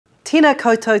Tēnā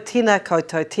koutou, tēnā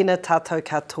koutou, tēnā tātou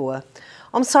katoa.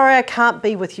 I'm sorry I can't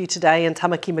be with you today in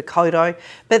Tamaki Makaurau,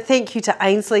 but thank you to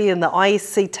Ainsley and the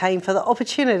ISC team for the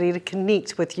opportunity to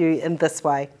connect with you in this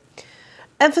way.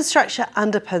 Infrastructure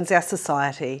underpins our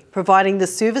society, providing the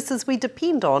services we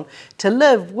depend on to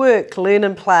live, work, learn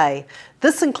and play.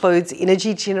 This includes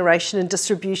energy generation and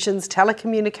distributions,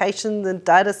 telecommunications and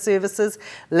data services,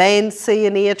 land, sea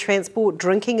and air transport,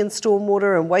 drinking and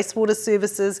stormwater and wastewater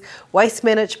services, waste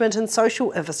management and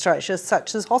social infrastructure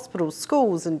such as hospitals,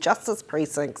 schools and justice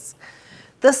precincts.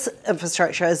 This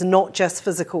infrastructure is not just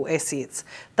physical assets.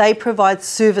 They provide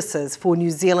services for New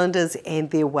Zealanders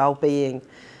and their well-being.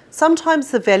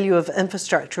 Sometimes the value of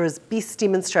infrastructure is best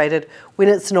demonstrated when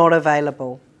it's not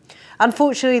available.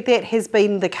 Unfortunately, that has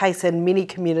been the case in many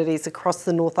communities across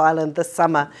the North Island this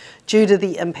summer due to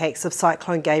the impacts of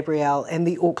Cyclone Gabrielle and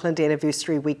the Auckland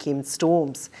anniversary weekend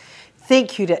storms.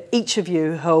 Thank you to each of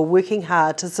you who are working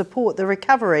hard to support the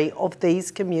recovery of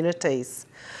these communities.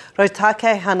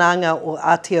 Rotake Hananga o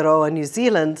Aotearoa New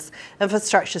Zealand's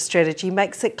infrastructure strategy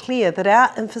makes it clear that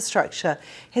our infrastructure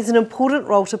has an important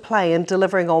role to play in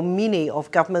delivering on many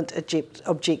of government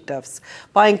objectives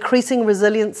by increasing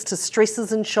resilience to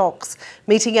stresses and shocks,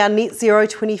 meeting our net zero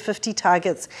 2050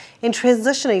 targets and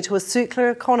transitioning to a circular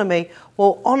economy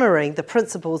while honouring the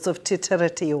principles of Te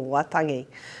Tiriti o Waitangi.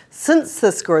 Since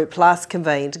this group last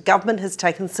convened, government has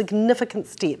taken significant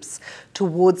steps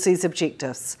towards these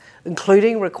objectives,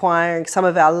 including requiring some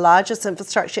of our largest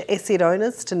infrastructure asset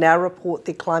owners to now report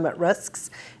their climate risks,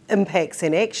 impacts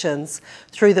and actions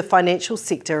through the Financial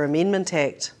Sector Amendment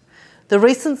Act. The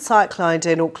recent cyclone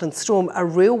and Auckland storm are a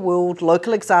real-world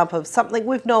local example of something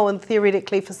we've known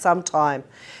theoretically for some time,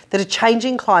 that a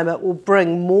changing climate will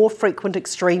bring more frequent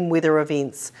extreme weather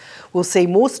events. We'll see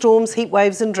more storms, heat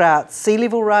waves and droughts. Sea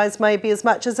level rise may be as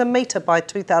much as a metre by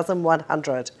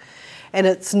 2100. And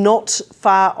it's not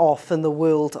far off in the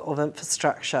world of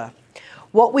infrastructure.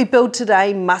 What we build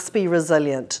today must be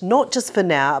resilient, not just for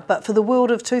now, but for the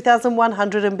world of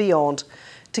 2100 and beyond.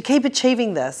 To keep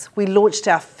achieving this, we launched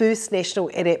our first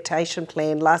National Adaptation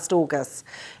Plan last August.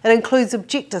 It includes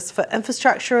objectives for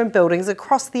infrastructure and buildings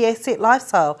across the asset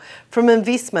lifecycle, from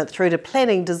investment through to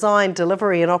planning, design,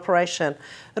 delivery and operation.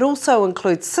 It also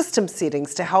includes system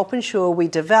settings to help ensure we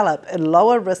develop in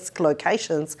lower risk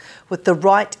locations with the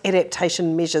right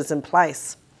adaptation measures in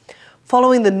place.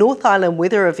 Following the North Island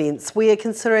weather events, we are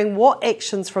considering what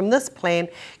actions from this plan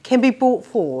can be brought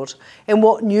forward and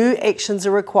what new actions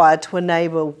are required to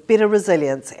enable better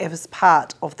resilience as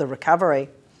part of the recovery.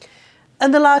 In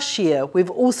the last year,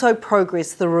 we've also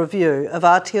progressed the review of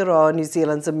Aotearoa New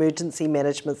Zealand's emergency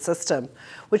management system,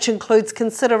 which includes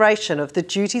consideration of the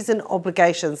duties and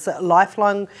obligations that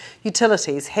lifelong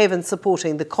utilities have in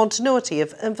supporting the continuity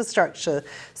of infrastructure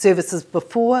services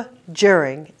before,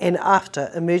 during and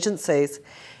after emergencies.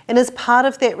 And as part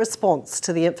of that response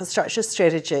to the infrastructure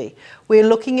strategy, we're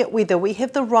looking at whether we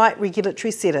have the right regulatory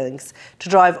settings to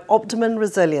drive optimum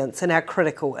resilience in our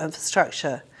critical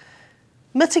infrastructure.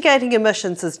 Mitigating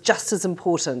emissions is just as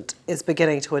important as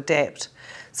beginning to adapt.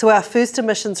 So our first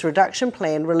emissions reduction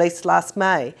plan, released last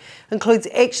May, includes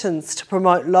actions to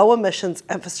promote low emissions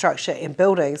infrastructure and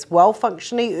buildings,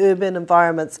 well-functioning urban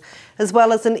environments, as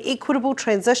well as an equitable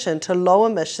transition to low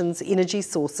emissions energy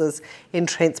sources and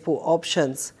transport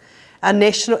options. Our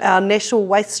national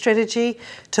waste strategy,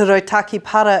 Te Rotaki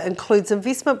Para, includes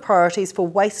investment priorities for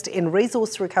waste and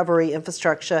resource recovery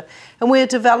infrastructure, and we are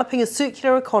developing a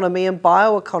circular economy and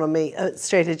bioeconomy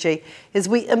strategy as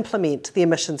we implement the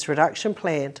emissions reduction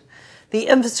plan. The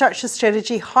infrastructure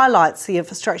strategy highlights the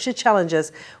infrastructure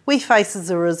challenges we face as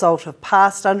a result of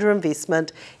past underinvestment,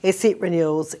 asset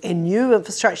renewals and new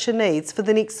infrastructure needs for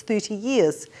the next 30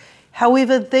 years.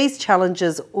 However, these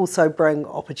challenges also bring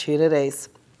opportunities.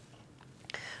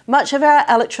 Much of our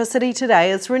electricity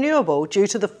today is renewable due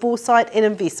to the foresight and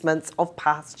investments of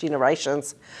past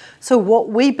generations. So what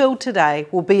we build today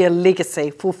will be a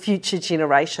legacy for future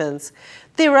generations.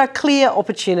 There are clear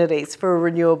opportunities for a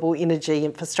renewable energy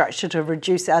infrastructure to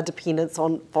reduce our dependence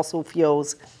on fossil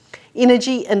fuels.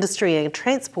 Energy, industry and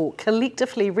transport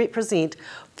collectively represent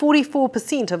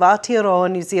 44% of Aotearoa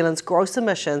New Zealand's gross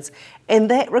emissions, and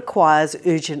that requires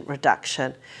urgent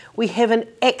reduction. We have an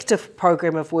active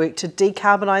program of work to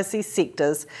decarbonise these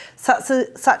sectors,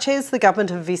 such as the Government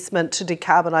Investment to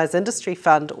Decarbonise Industry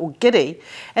Fund, or GIDI,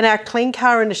 and our Clean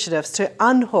Car initiatives to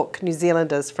unhook New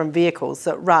Zealanders from vehicles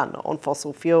that run on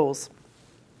fossil fuels.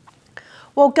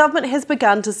 While government has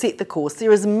begun to set the course,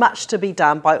 there is much to be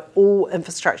done by all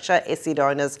infrastructure asset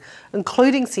owners,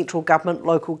 including central government,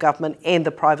 local government and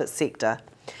the private sector.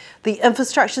 The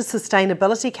Infrastructure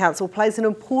Sustainability Council plays an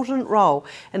important role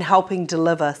in helping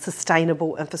deliver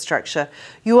sustainable infrastructure.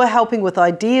 You are helping with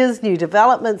ideas, new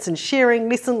developments and sharing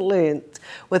lessons learned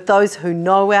with those who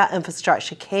know our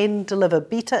infrastructure can deliver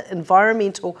better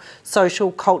environmental,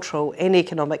 social, cultural and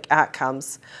economic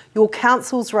outcomes. Your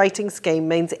council's rating scheme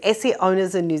means asset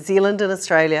owners in New Zealand and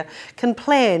Australia can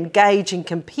plan, gauge and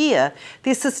compare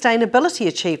their sustainability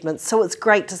achievements, so it's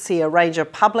great to see a range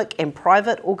of public and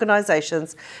private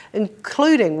organisations,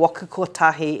 including Waka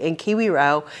Kotahi and Kiwi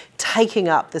Rail, taking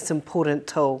up this important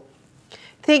tool.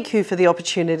 Thank you for the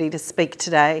opportunity to speak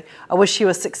today. I wish you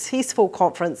a successful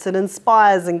conference that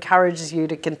inspires and encourages you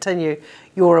to continue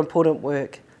your important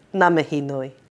work. Ngā mihi nui.